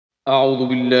أعوذ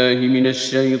بالله من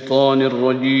الشيطان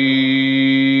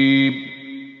الرجيم.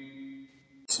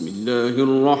 بسم الله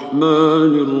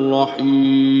الرحمن الرحيم.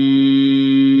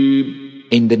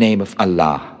 In the name of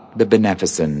Allah, the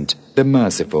Beneficent, the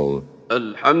Merciful.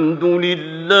 الحمد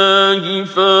لله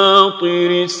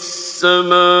فاطر السماوات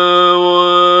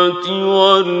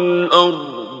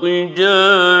والأرض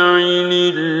جاعل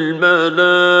الملائكة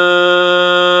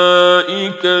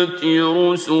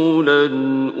رسلا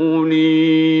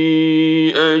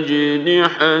أولي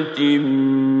أجنحة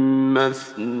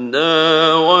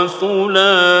مثنى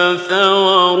وثلاث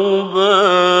ورباع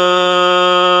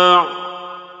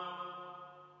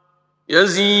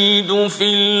يزيد في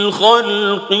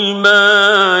الخلق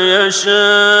ما يشاء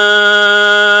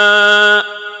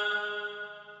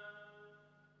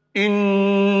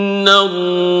إن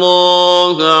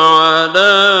الله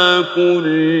على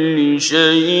كل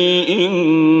شيء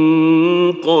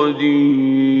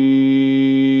قدير.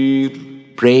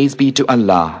 Praise be to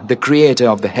Allah, the Creator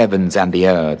of the heavens and the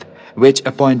earth, which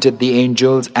appointed the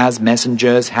angels as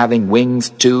messengers having wings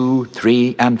 2,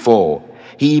 3, and 4.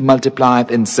 He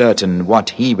multiplieth in certain what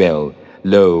He will.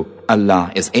 Lo,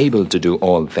 Allah is able to do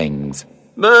all things.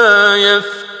 ما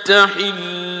يفتح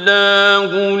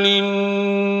الله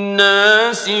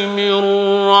للناس من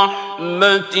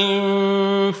رحمة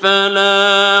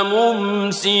فلا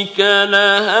ممسك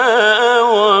لها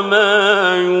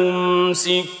وما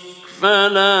يمسك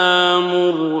فلا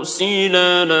مرسل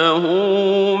له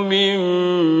من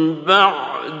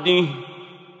بعده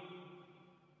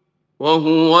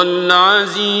وهو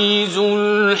العزيز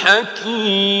الحكيم.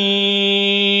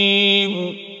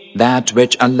 That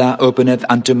which Allah openeth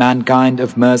unto mankind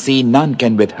of mercy, none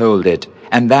can withhold it,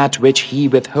 and that which He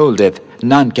withholdeth,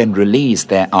 none can release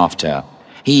thereafter.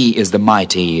 He is the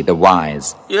mighty, the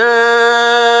wise.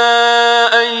 يا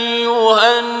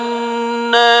أيها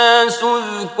الناس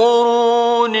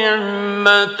اذكروا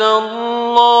نعمة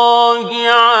الله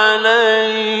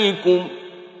عليكم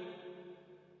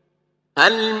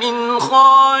هل من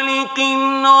خالق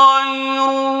غير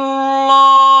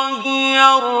الله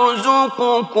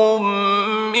يرزقكم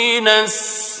من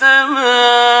السماء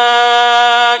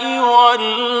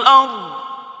والأرض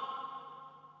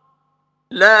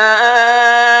لا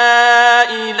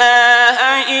إله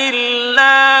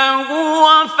إلا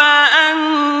هو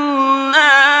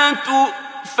فأنى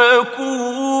تؤفكون.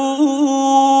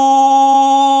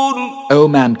 O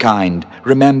mankind,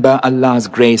 remember Allah's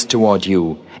grace toward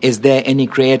you. Is there any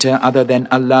creator other than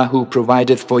Allah who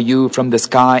provideth for you from the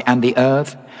sky and the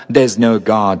earth? There's no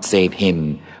God save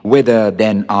Him. Whither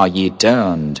then are ye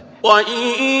turned?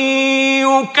 وَإِن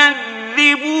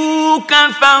يُكَذِّبُوكَ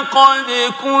فَقَدْ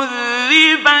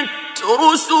كُذِّبَتْ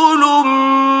رُسُلٌ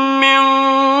مِّن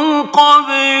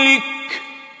قَبْلِكَ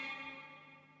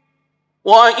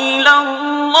وَإِلَى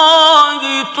اللَّهِ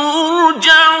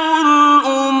تُرْجَعُ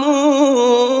الْأُمُورُ.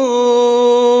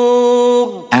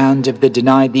 And if they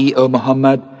deny thee, O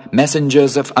Muhammad,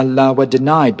 messengers of Allah were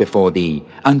denied before thee.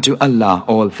 Unto Allah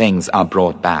all things are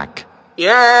brought back.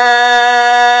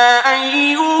 يا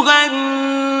أيها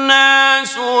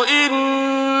الناس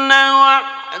إن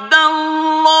وعد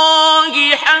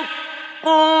الله حق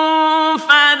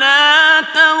فلا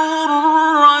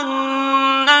تغرنكم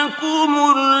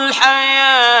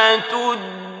الحياة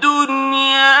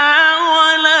الدنيا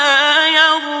ولا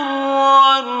يغرنكم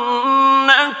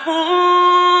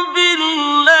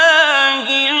بالله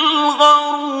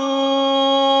الغرور.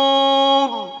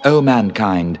 O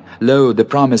mankind, lo, the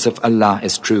promise of Allah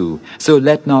is true. So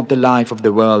let not the life of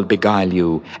the world beguile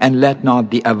you, and let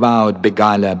not the avowed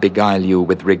beguiler beguile you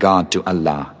with regard to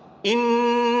Allah.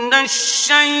 إن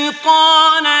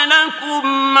الشيطان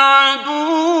لكم عدو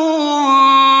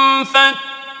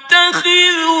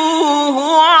فاتخذوه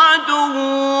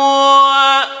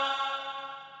عدوا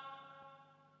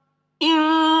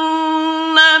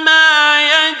إنما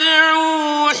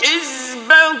يدعو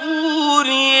حزبه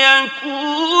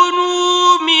ليكونوا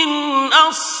من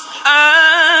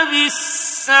أصحاب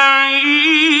السعير.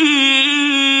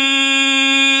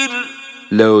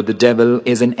 Lo, the devil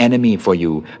is an enemy for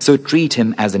you, so treat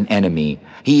him as an enemy.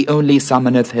 He only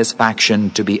summoneth his faction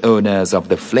to be owners of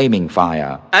the flaming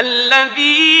fire.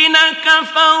 الذين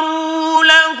كفروا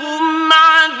لهم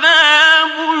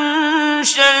عذاب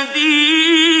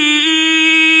شديد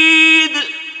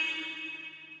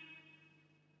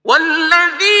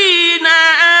والذين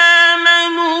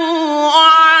آمنوا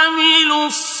وعملوا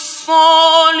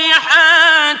الصالحات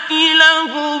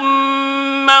لهم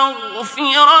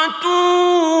مغفرة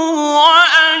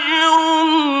وأجر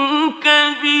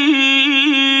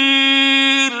كبير.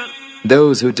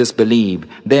 Those who disbelieve,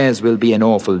 theirs will be an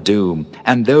awful doom,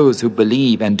 and those who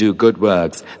believe and do good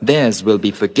works, theirs will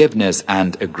be forgiveness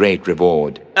and a great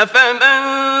reward. أفمن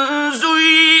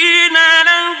زين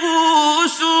له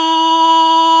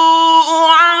سوء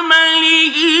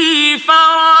عمله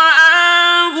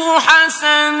فرآه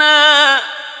حسنا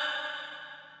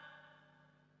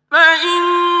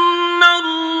فإن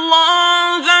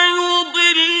الله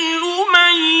يضل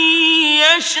من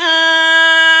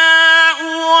يشاء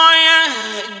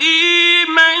ويهدي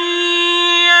من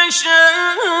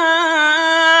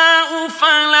يشاء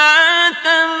فلا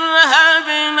تذهب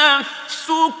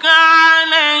نفسك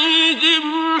عليهم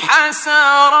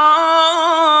حسرات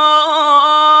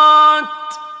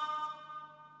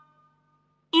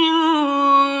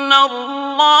إن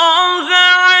الله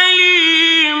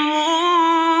عليم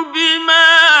بما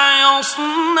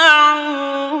يصنعون.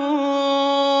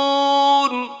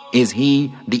 Is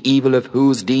he, the evil of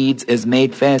whose deeds is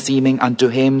made fair-seeming unto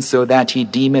him, so that he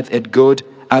deemeth it good,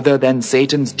 other than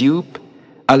Satan's dupe?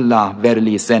 Allah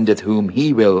verily sendeth whom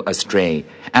He will astray,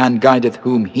 and guideth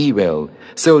whom He will.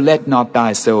 So let not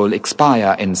thy soul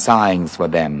expire in sighings for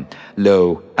them.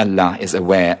 Lo, Allah is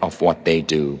aware of what they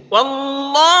do.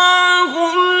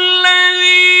 والله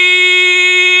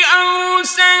الذي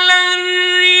أرسل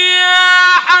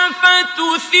الرياح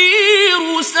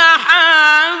فتثير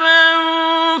سحابا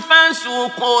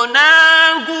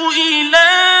فسقناه إلى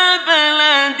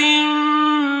بلد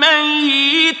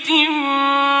ميت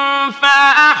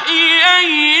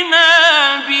فأحيينا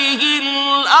به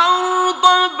الأرض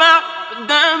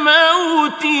بعد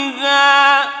موتها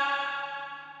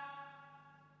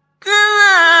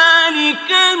كذلك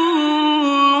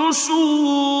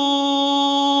النشور.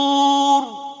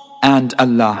 And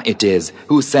Allah it is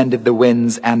who sendeth the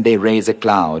winds, and they raise a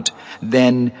cloud.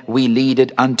 Then we lead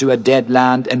it unto a dead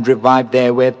land, and revive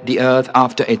therewith the earth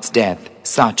after its death.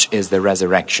 Such is the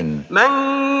resurrection.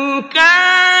 من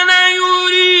كان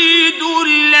يريد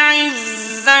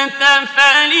العزة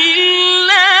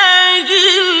فلله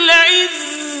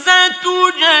العزة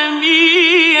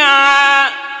جميعا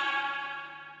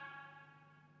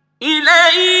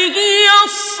إليه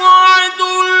يصعد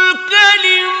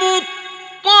الكلم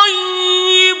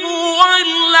الطيب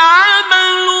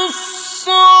والعمل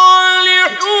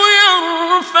الصالح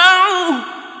يرفعه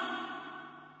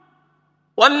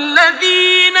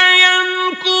والذين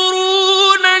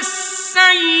يمكرون السيئات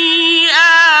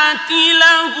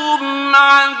لهم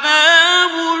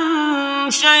عذاب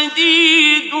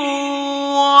شديد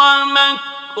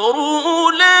ومكر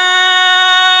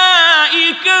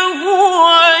أولئك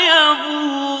هو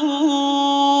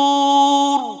يبور.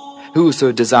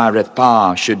 Whoso desireth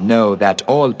power should know that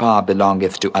all power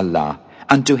belongeth to Allah.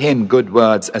 Unto him good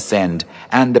words ascend,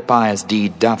 and the pious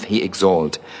deed doth he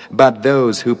exalt. But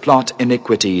those who plot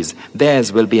iniquities,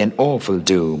 theirs will be an awful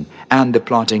doom, and the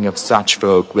plotting of such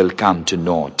folk will come to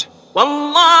naught.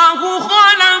 والله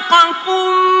خلقكم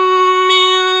من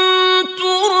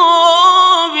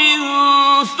تراب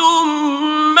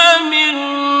ثم من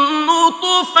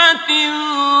نطفة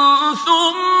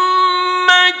ثم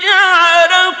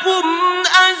جعلكم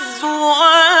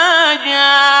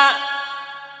أزواجا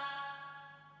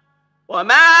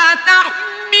وما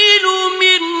تحمل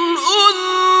من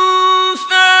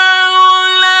أنثى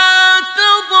ولا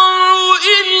تضع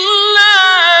إلا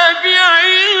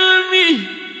بعلمه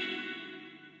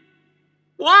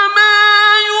وما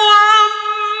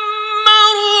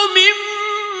يعمر من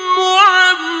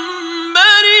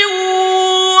معمر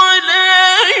ولا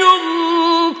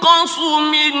ينقص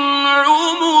من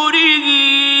عمره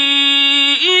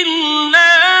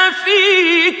إلا في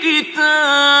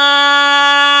كتاب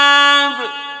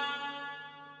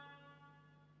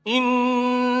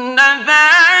إن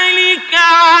ذلك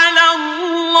على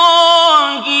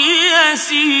الله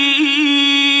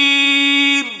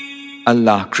يسير.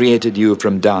 Allah created you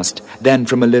from dust, then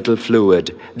from a little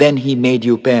fluid. Then He made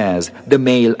you pairs, the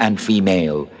male and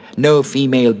female. No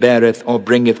female beareth or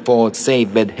bringeth forth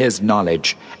save with His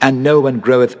knowledge. And no one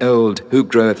groweth old who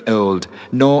groweth old,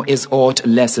 nor is aught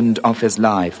lessened of his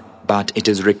life, but it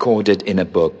is recorded in a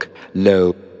book.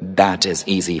 Lo, that is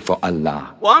easy for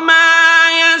Allah. وما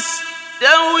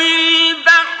يستوي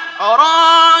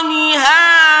البحران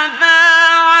هذا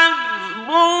عذب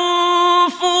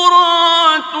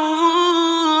فرات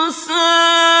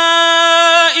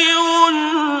سائغ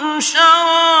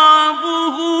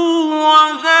شرابه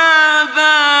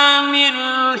وهذا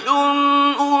ملح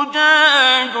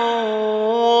أجاج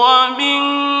ومن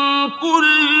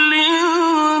كل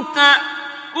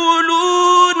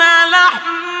تأكلون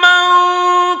لحما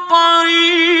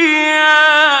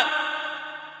طريا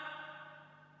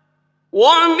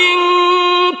ومن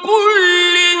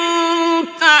كل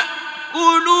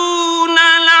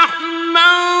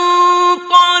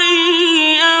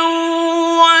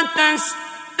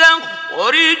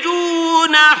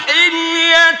وتخرجون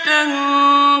حلية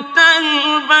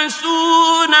تلبسونها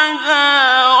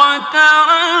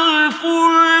وترى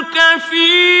الفلك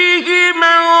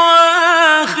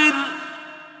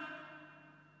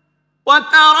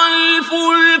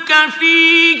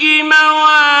فيه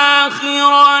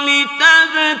مواخر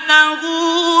لتبتغوا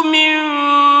من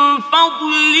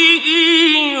فضله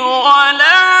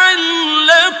ولعلكم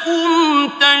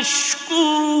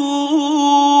تشكرون.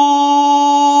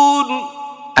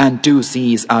 And two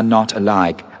seas are not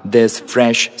alike, this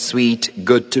fresh, sweet,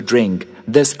 good to drink,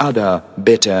 this other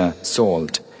bitter,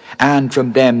 salt. And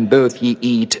from them both ye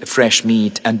eat fresh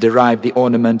meat and derive the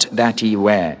ornament that ye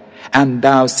wear. And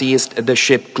thou seest the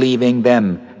ship cleaving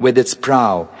them with its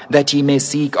prow, that ye may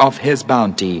seek of his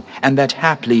bounty, and that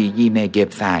haply ye may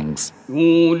give thanks.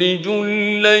 يولج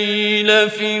الليل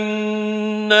في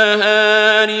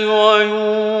النهار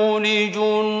ويولج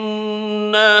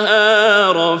النهار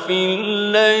في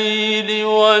الليل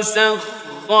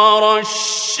وسخر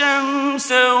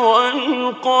الشمس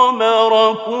والقمر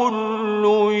كل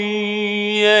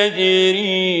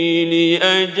يجري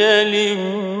لأجل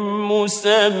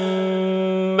مسمى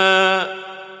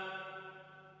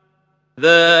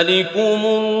ذلكم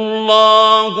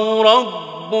الله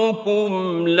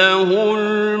ربكم له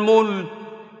الملك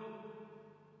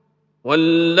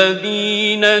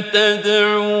والذين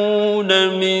تدعون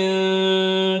من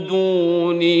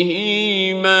دونه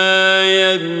ما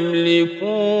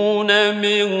يملكون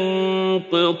من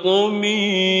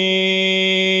قطمير.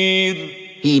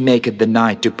 He maketh the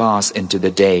night to pass into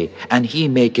the day, and he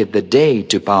maketh the day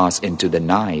to pass into the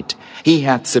night. He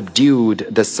hath subdued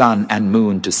the sun and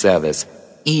moon to service.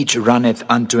 Each runneth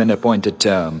unto an appointed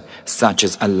term. Such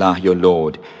is Allah your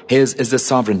Lord. His is the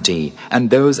sovereignty, and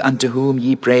those unto whom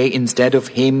ye pray instead of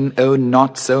Him own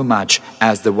not so much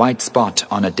as the white spot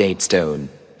on a date stone.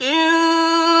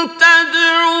 إن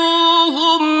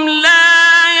تدعوهم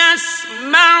لا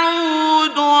يسمعوا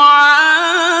دعاءكم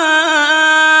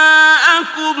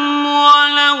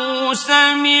ولو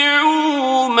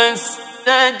سمعوا ما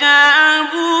استجابوا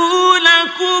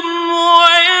لكم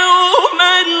ويوم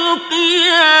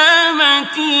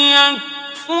القيامة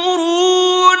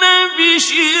يكفرون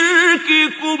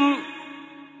بشرككم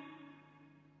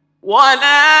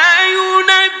ولا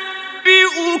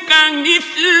ينبئك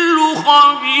مثل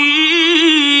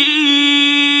خبير.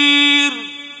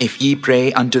 If ye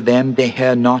pray unto them, they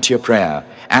hear not your prayer,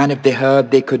 and if they heard,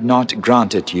 they could not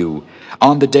grant it you.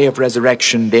 On the day of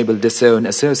resurrection, they will disown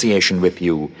association with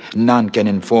you. None can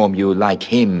inform you like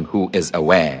Him who is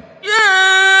aware.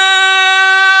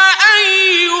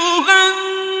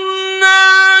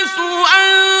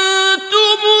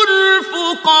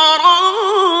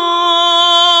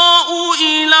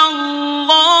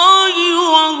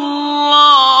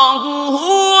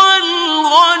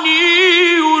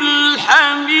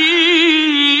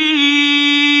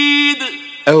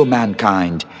 O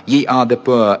mankind, ye are the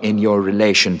poor in your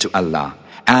relation to Allah,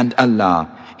 and Allah,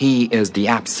 He is the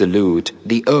Absolute,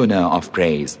 the owner of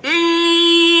praise.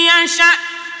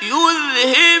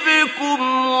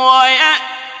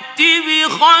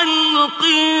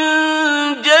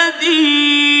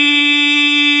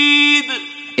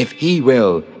 If He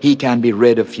will, He can be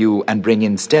rid of you and bring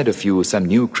instead of you some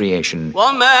new creation.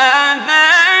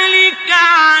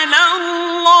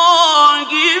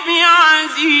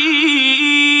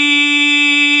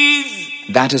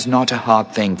 That is not a hard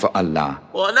thing for Allah.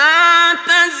 ولا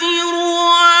تزر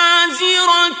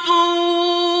وازرة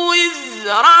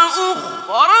وزر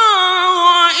أخرى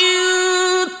وإن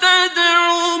تدع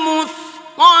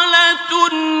مثقلة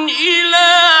إلى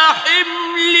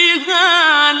حملها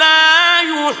لا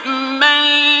يحمل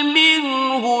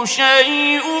منه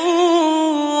شيء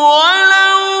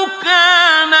ولو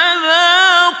كان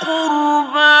ذا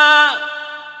قربى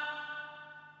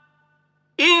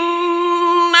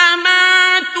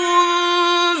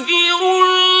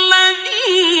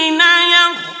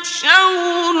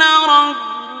يخشون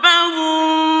ربهم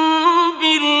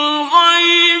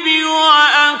بالغيب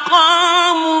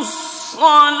وأقاموا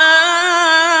الصلاة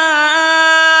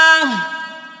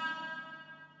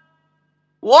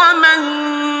ومن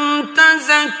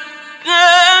تزكى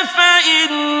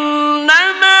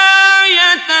فإنما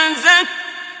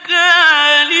يتزكى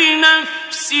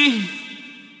لنفسه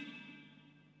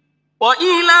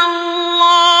وإلى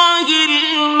الله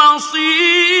المصير.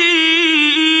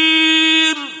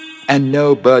 And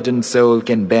no burdened soul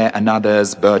can bear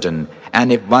another's burden.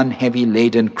 And if one heavy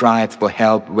laden crieth for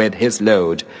help with his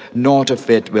load, naught of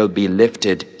it will be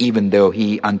lifted, even though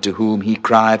he unto whom he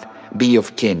crieth be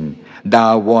of kin.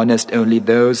 Thou warnest only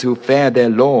those who fear their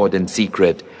Lord in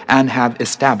secret, and have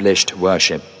established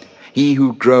worship. He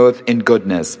who groweth in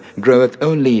goodness groweth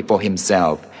only for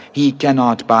himself. He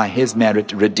cannot by his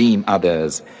merit redeem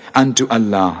others. Unto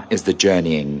Allah is the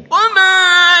journeying.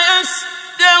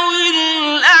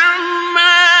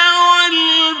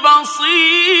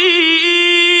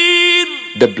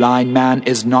 The blind man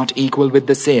is not equal with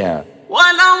the seer.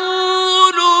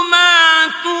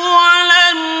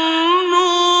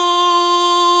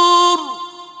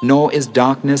 Nor is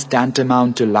darkness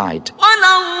tantamount to light.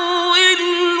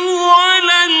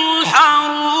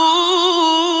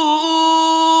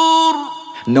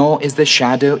 Nor is the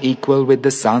shadow equal with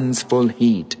the sun's full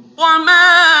heat.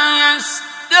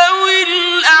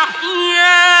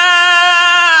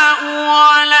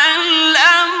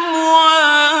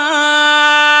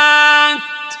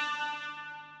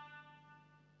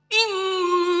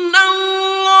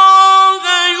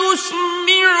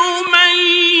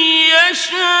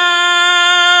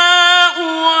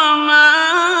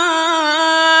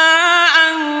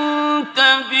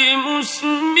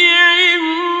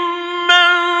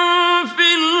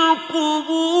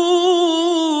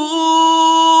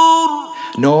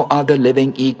 Nor are the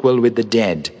living equal with the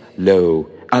dead. Lo,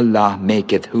 Allah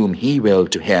maketh whom He will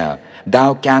to hear.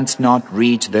 Thou canst not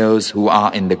reach those who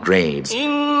are in the graves.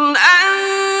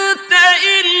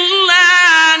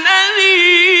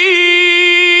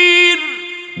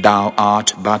 Thou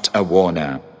art but a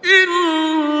warner.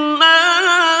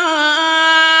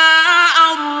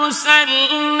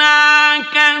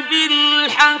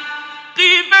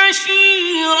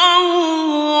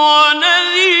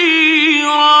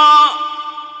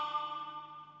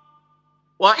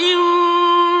 وَإِن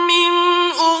مِّنْ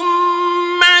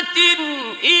أُمَّةٍ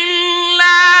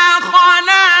إِلَّا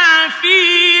خَلَا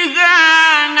فِيهَا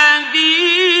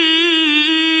نَذِيرٌ.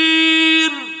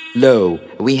 Lo,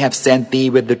 we have sent thee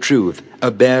with the truth,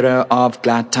 a bearer of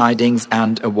glad tidings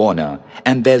and a warner,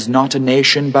 and there's not a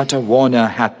nation but a warner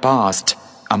hath passed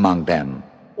among them.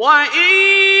 وَإِن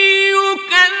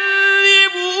يُكَذِّبُوكَ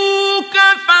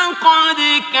فَقَدْ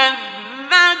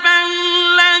كَذَّبَ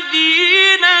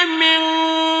الَّذِينَ مِن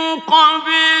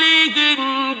قَبْلِهِمْ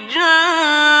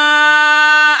جَاءَتْهُمْ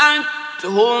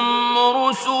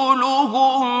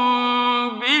رُسُلُهُم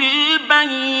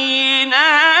بِالْبَيِّنَاتِ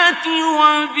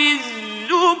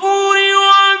وَبِالزُّبُرِ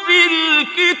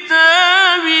وَبِالْكِتَابِ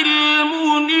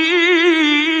الْمُنِيرِ.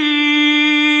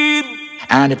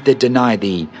 And if they deny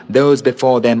thee, those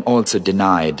before them also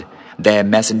denied. Their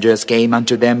messengers came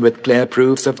unto them with clear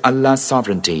proofs of Allah's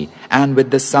sovereignty, and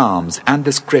with the Psalms and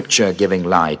the scripture giving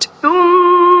light.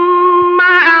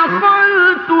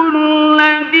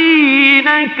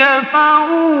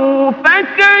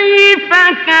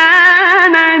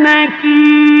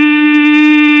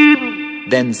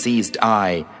 Then seized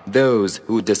I those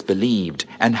who disbelieved,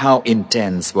 and how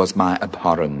intense was my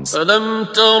abhorrence. أَلَمْ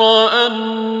تَرَ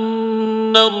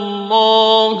أَنَّ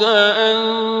اللَّهَ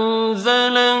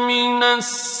أَنزَلَ مِنَ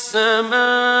السَّمَاءِ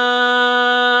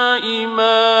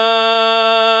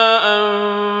مَاءً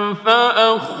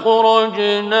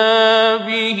فَأَخْرَجْنَا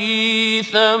بِهِ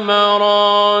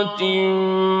ثَمَرَاتٍ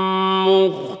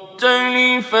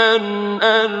مُخْتَلِفًا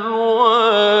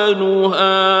أَلْوَانُهَا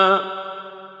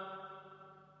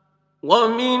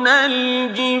وَمِنَ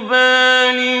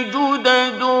الْجِبَالِ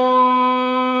جُدَدٌ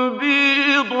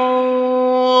بِيضٌ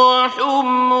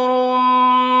وَحُمْرٌ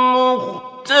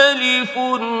مُخْتَلِفٌ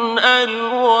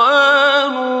أَلْوَانُهَا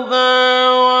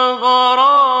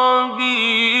وَغَرَابِيبُ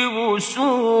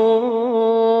سُودٌ.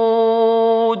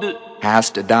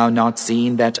 Hast thou not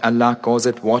seen that Allah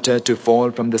causeth water to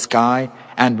fall from the sky,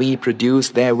 and we produce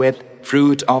therewith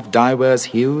fruit of divers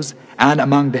hues? And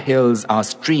among the hills are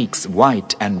streaks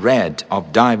white and red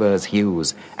of divers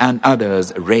hues, and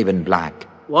others raven black.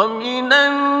 وَمِنَ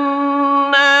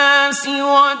النَّاسِ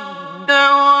وَالدَّوَابِّ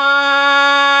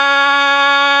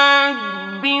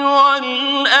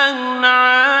وَالْأَنْعَامِ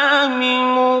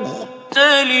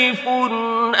مُخْتَلِفٌ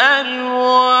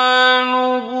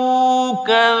أَلْوَانُهُ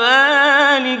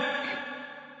كَذَلِكَ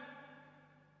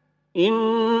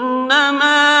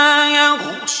إِنَّمَا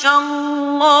يَخْشَى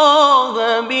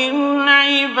اللَّهَ مِنْ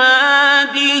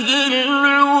عِبَادِهِ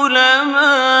الْعُلَمَاءُ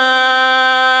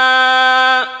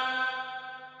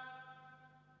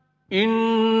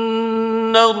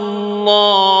إِنَّ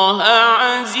اللَّهَ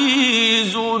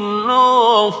عَزِيزٌ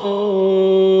غَفُورٌ.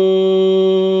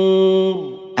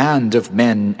 And of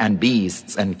men and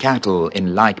beasts and cattle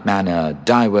in like manner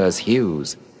divers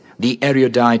hues. The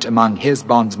erudite among his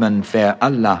bondsmen fear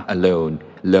Allah alone.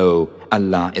 Lo,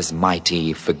 Allah is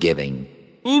mighty forgiving.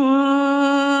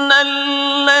 إِنَّ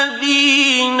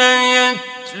الَّذِينَ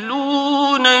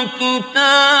يَتْلُونَ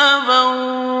كِتَابَ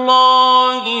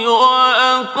اللَّهِ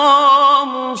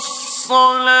وَأَقَامُوا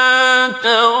الصَّلَاةَ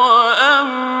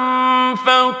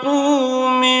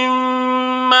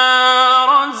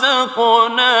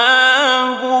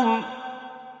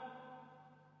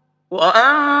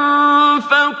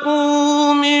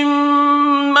وأنفقوا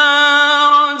مما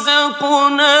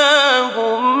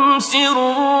رزقناهم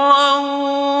سرا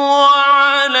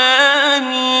وعلانية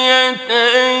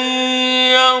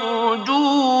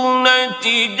يرجون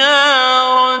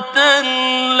تجارة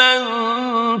لن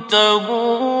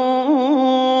تبور.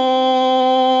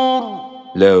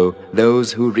 Lo,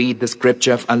 those who read the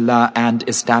scripture of Allah and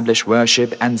establish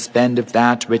worship and spend of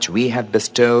that which we have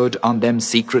bestowed on them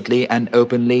secretly and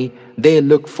openly, they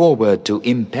look forward to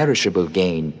imperishable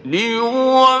gain.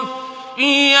 ليوفيهم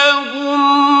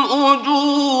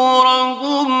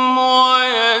أجورهم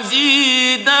ويزيدهم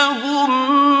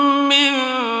من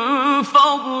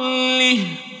فضله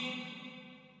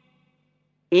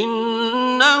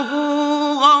إنه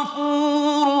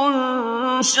غفور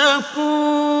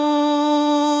شكور.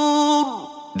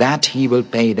 That he will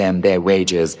pay them their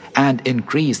wages and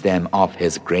increase them of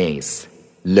his grace.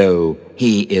 Lo,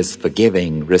 he is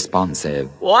forgiving, responsive.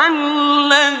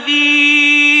 وَالَّذِي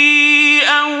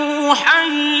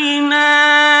أَوْحَيْنَا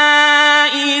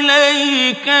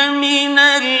إِلَيْكَ مِنَ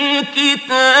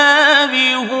الْكِتَابِ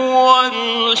هُوَ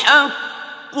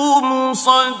الْحَقُّ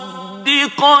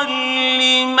مُصَدِّقًا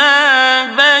لِمَا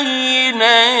بَيْنَ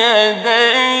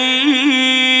يَدَيْهِ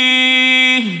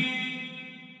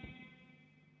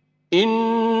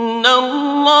إِنَّ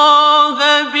اللَّهَ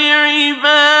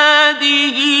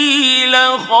بِعِبَادِهِ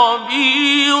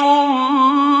لَخَبِيرٌ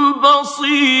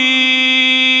بَصِيرٌ.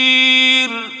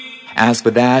 As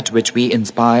for that which we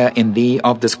inspire in thee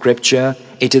of the scripture,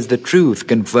 it is the truth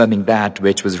confirming that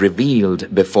which was revealed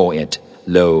before it.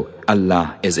 Lo,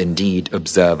 Allah is indeed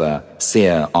observer,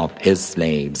 seer of his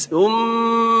slaves.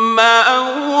 ثم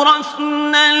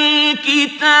أورثنا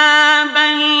الكتاب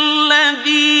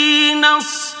الذين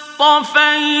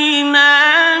اصطفينا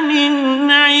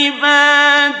من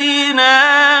عبادنا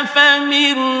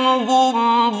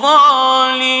فمنهم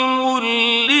ظالم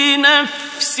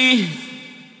لنفسه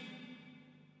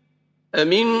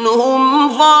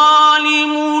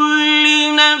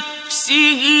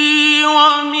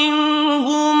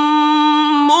ومنهم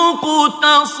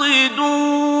مقتصد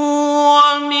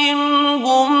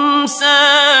ومنهم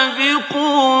سابق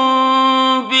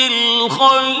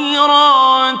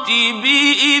بالخيرات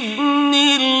بإذن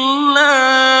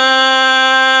الله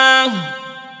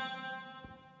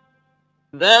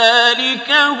ذلك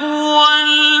هو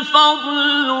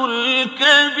الفضل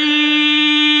الكبير.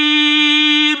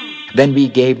 Then we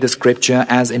gave the scripture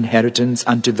as inheritance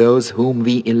unto those whom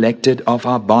we elected of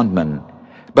our bondmen.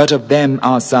 But of them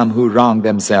are some who wrong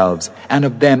themselves, and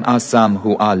of them are some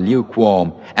who are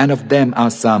lukewarm, and of them are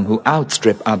some who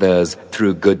outstrip others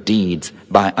through good deeds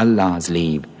by Allah's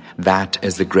leave. That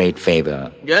is the great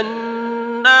favor.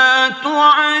 جنات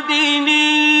عدن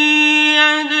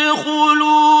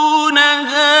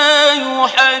يدخلونها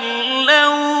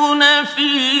يحلون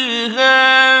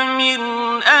فيها من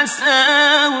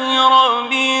أساور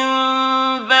من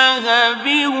ذهب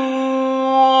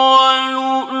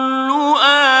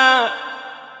ولؤلؤا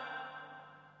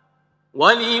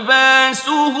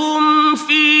ولباسهم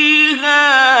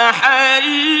فيها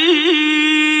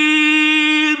حرير.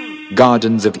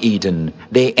 Gardens of Eden,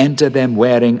 they enter them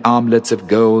wearing armlets of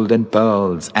gold and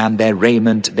pearls, and their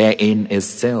raiment therein is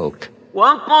silk.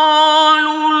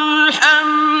 وقالوا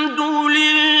الحمد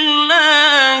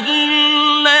لله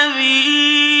الذي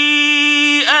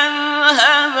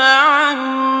أذهب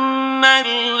عنا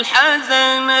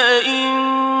الحزن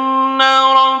إن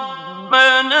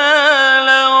ربنا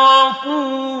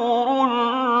لغفور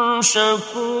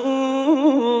شكور.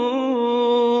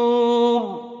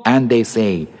 And they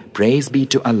say, Praise be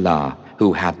to Allah,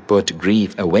 who hath put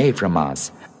grief away from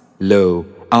us. Lo,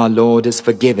 our Lord is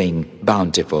forgiving,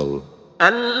 bountiful.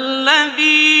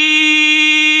 الذي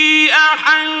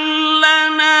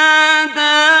أحلنا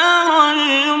دار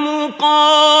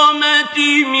المقامة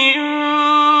من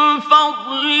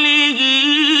فضله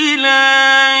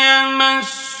لا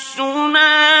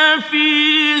يمسنا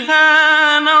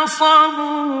فيها نصب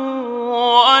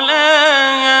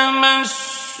ولا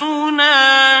يمسنا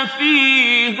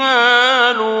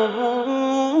فيها لغوب.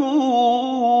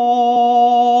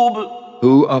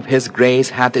 Who of his grace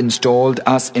hath installed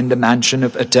us in the mansion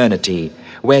of eternity,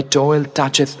 where toil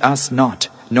toucheth us not,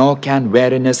 nor can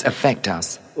weariness affect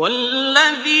us.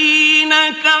 والذين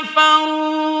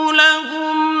كفروا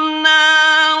لهم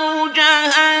نار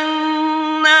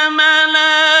جهنم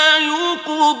لا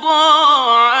يقضى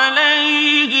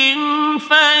عليهم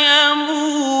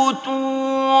فيموتوا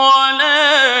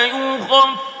ولا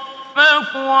يخفف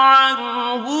يخفف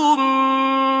عنهم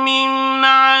من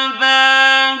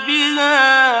عذابها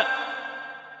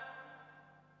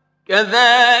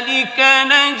كذلك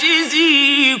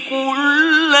نجزي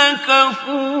كل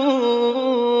كفور.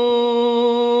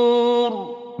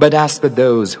 But as for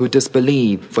those who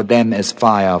disbelieve, for them is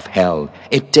fire of hell.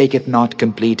 It taketh not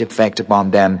complete effect upon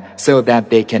them, so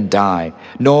that they can die,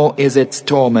 nor is its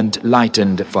torment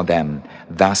lightened for them.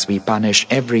 Thus we punish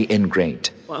every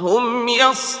ingrate. وهم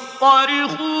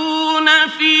يصطرخون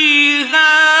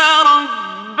فيها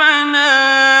ربنا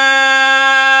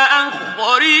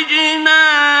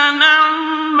أخرجنا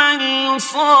نعمل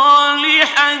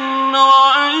صالحا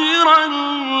غير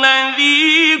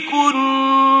الذي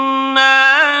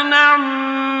كنا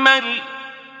نعمل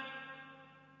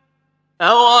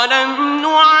أولم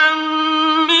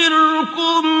نعمركم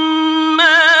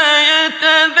ما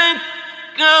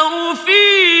يتذكر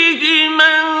فيه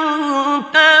من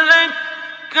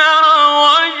تذكر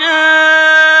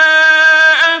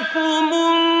وجاءكم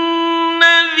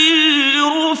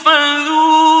النذير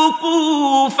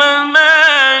فذوقوا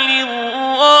فما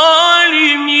للظالمين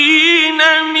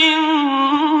من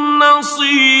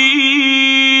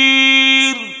نصير.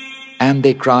 And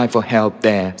they cry for help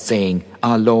there, saying,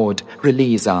 Our Lord,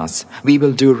 release us. We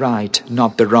will do right,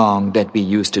 not the wrong that we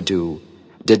used to do.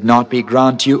 Did not we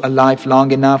grant you a life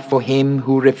long enough for him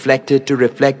who reflected to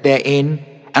reflect therein?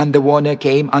 And the warner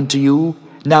came unto you?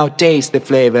 Now taste the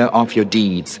flavor of your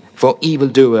deeds, for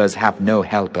evildoers have no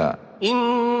helper.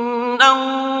 إن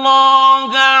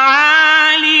الله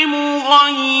عالم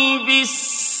غيب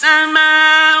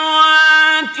السماوات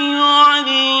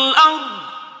والأرض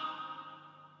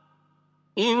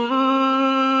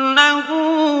إنه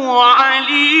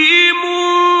عليم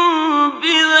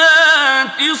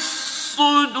بذات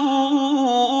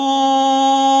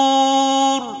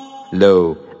الصدور.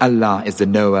 Lo, Allah is the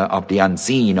knower of the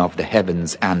unseen of the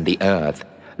heavens and the earth.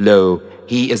 Lo,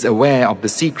 He is aware of the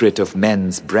secret of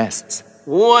men's breasts.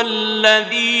 هو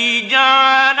الذي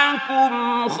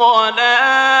جعلكم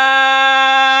خلائف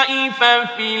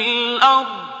في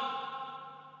الأرض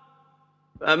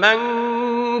فمن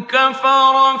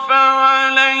كفر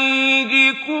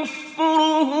فعليه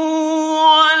كفره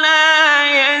ولا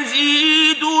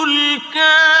يزيد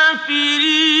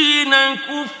الكافرين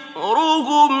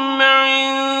كفرهم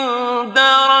عند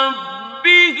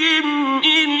ربهم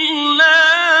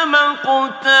إلا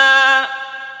مقتا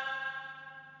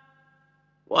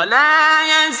ولا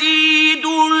يزيد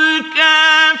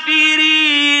الكافرين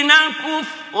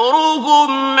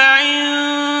كفرهم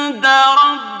عند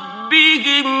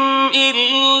ربهم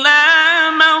إلا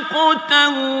مقتا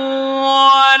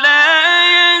ولا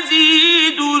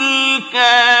يزيد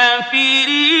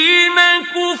الكافرين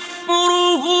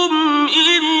كفرهم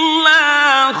إلا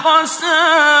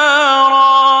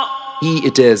خسارا. He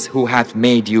it is who hath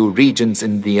made you regents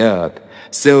in the earth.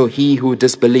 So he who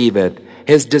disbelieveth,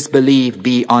 his disbelief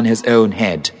be on his own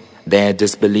head. Their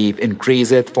disbelief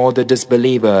increaseth for the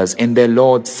disbelievers in their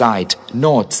Lord's sight,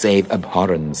 naught save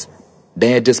abhorrence.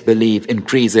 Their disbelief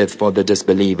increaseth for the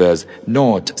disbelievers,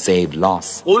 naught save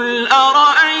loss. قل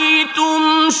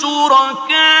أرأيتم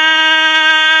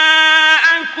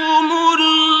شركاءكم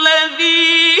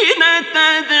الذين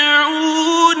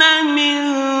تدعون من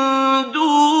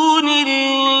دون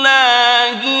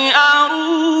الله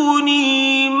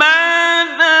أروني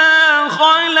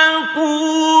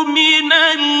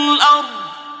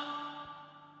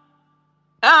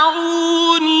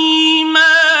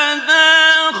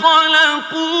ماذا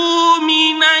خلقوا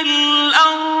من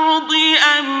الأرض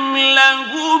أم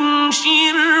لهم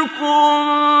شرك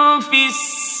في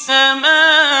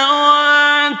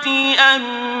السماوات أم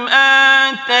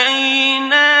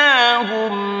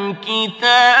آتيناهم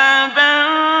كتابا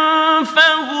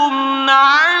فهم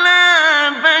على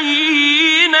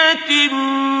بينة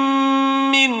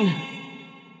منه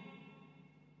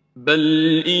بل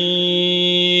إن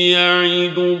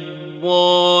يعد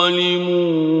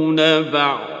الظالمون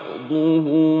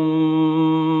بعضهم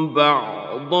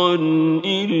بعضا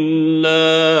إلا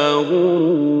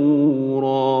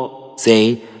غرورا.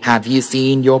 Say, have ye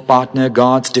seen your partner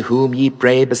gods to whom ye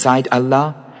pray beside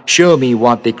Allah? Show me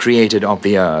what they created of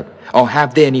the earth, or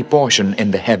have they any portion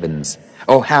in the heavens?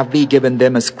 Or have we given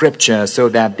them a scripture so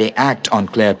that they act on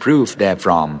clear proof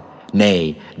therefrom?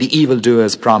 Nay, the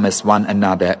evildoers promise one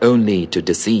another only to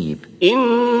deceive.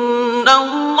 إن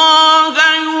الله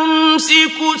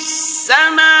يمسك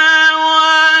السماوات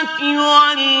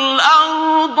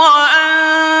والأرض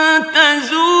أن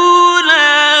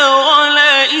تزولا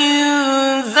ولئن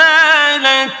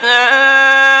زالتا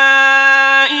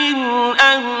إن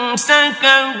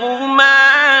أمسكهما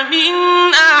من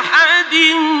أحد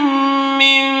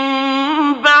من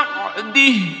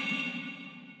عبده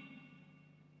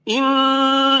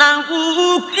إنه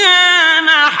كان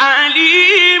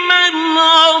حليما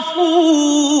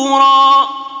غفورا.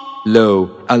 Lo,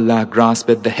 Allah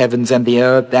graspeth the heavens and the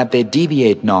earth that they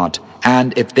deviate not,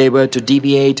 and if they were to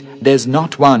deviate, there's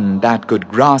not one that could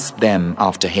grasp them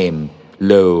after him.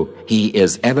 Lo, he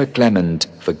is ever clement,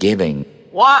 forgiving.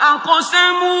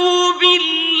 وَأَقْسَمُوا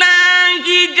بِاللَّهِ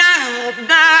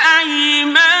جَهْدَ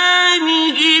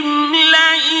أَيْمَانِهِمْ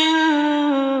لَئِن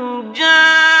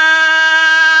جَاءَهُمْ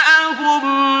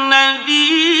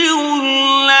نَذِيرٌ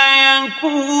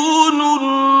لَيَكُونُنَّ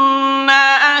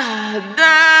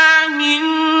أَهْدَىٰ مِنْ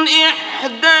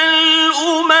إِحْدَى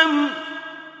الْأُمَمِ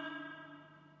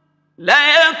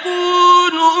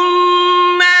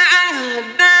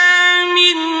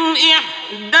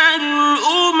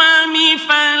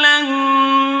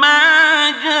فلما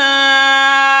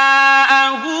جاءهم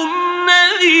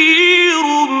نذير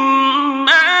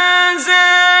ما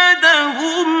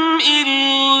زادهم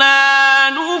إلا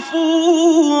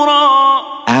نفورا.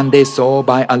 And they saw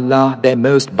by Allah their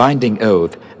most binding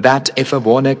oath, that if a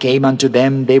warner came unto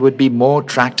them, they would be more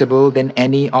tractable than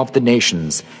any of the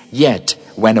nations. Yet,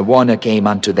 when a warner came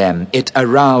unto them, it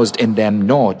aroused in them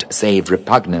naught save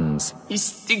repugnance.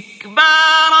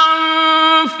 استكبارا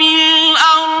في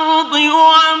الأرض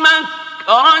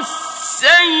ومكر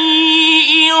السيء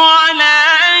ولا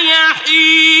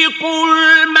يحيق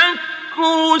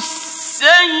المكر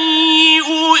السيء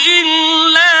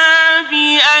إلا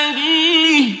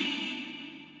بأهله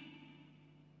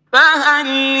فهل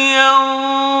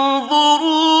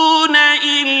ينظرون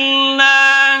إلا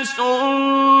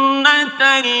سنة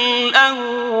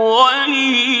الأولين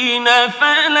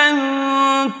فلن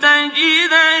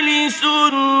تجد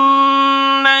لسنة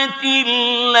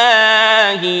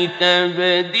الله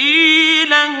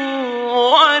تبديلا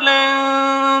ولن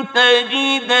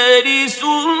تجد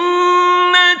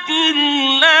لسنة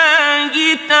الله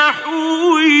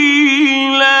تحويلا.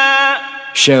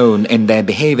 Shown in their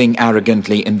behaving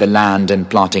arrogantly in the land and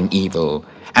plotting evil,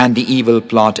 and the evil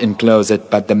plot encloseth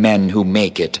but the men who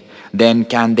make it, then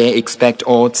can they expect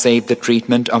aught save the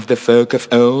treatment of the folk of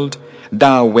old?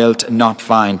 Thou wilt not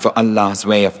find for Allah's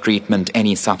way of treatment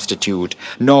any substitute,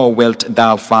 nor wilt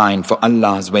thou find for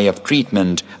Allah's way of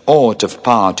treatment aught of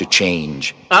power to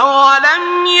change.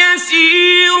 أَوَلَمْ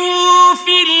يَسِيرُوا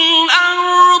فِي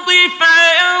الْأَرْضِ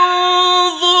فَيَنظُرُوا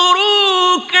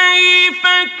كَيْفَ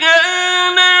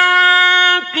كَانَ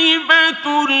عَاقِبَةُ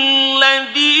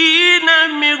الَّذِينَ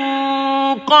مِنْ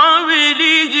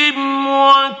قَبْلِهِمْ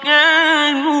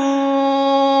وَكَانُوا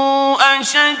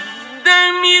أَشَدَّ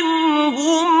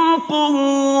منهم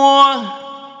قوة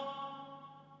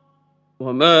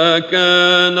وما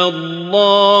كان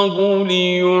الله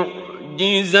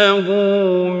ليعجزه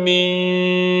من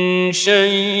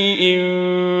شيء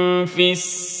في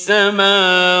السماوات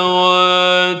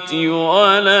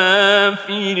ولا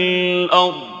في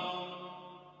الأرض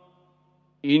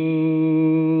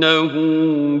إنه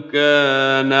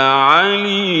كان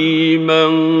عليما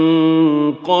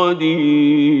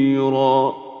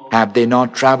قديرا. Have they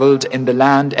not traveled in the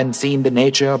land and seen the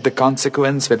nature of the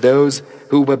consequence for those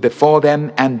who were before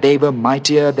them, and they were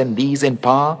mightier than these in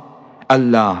power?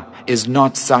 Allah is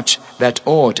not such that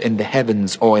aught in the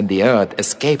heavens or in the earth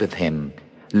escapeth him.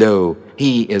 Lo,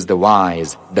 he is the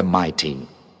wise, the mighty.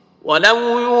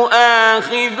 وَلَوْ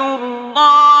يُؤَاخِذُ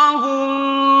اللَّهُ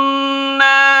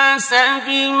النَّاسَ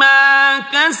بِمَا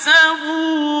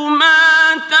كَسَبُوا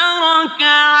مَا تَرَكَ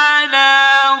عَلَى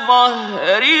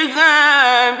ظَهْرِهَا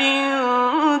مِن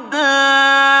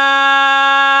دَابَّةٍ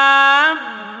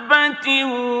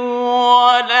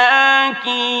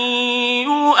وَلَكِن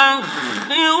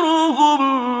يُؤَخِّرُهُمْ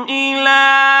إِلَى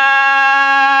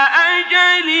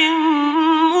أَجَلٍ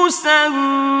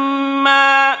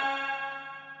مُّسَمًّى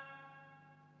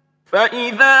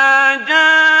فإذا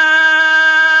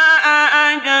جاء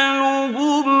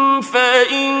أجلهم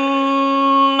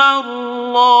فإن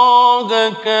الله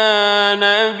كان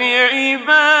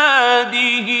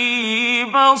بعباده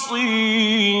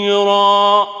بصيرا.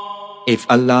 If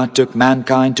Allah took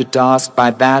mankind to task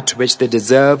by that which they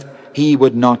deserve, He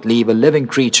would not leave a living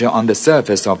creature on the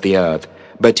surface of the earth,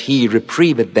 but He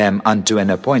reprieveth them unto an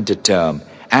appointed term,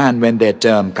 and when their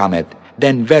term cometh,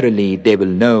 then verily they will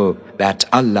know that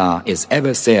Allah is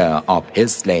ever seer of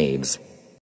His slaves.